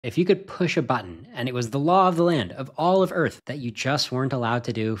If you could push a button and it was the law of the land of all of Earth that you just weren't allowed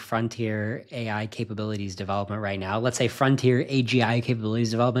to do frontier AI capabilities development right now, let's say frontier AGI capabilities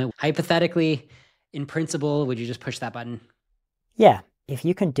development, hypothetically, in principle, would you just push that button? Yeah, if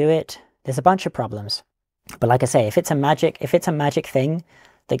you can do it, there's a bunch of problems. But like I say, if it's a magic thing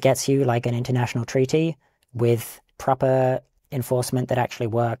that gets you like an international treaty with proper enforcement that actually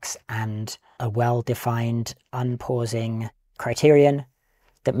works and a well-defined, unpausing criterion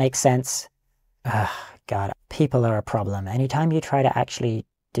that makes sense, God, people are a problem. Anytime you try to actually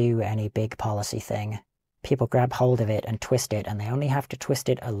do any big policy thing, people grab hold of it and twist it, and they only have to twist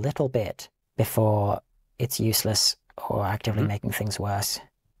it a little bit before it's useless or actively making things worse.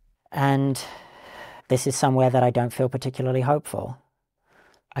 And this is somewhere that I don't feel particularly hopeful.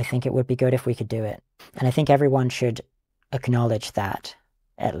 I think it would be good if we could do it. And I think everyone should acknowledge that,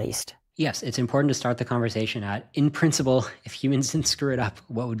 at least. Yes, it's important to start the conversation at, in principle, if humans didn't screw it up,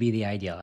 what would be the ideal?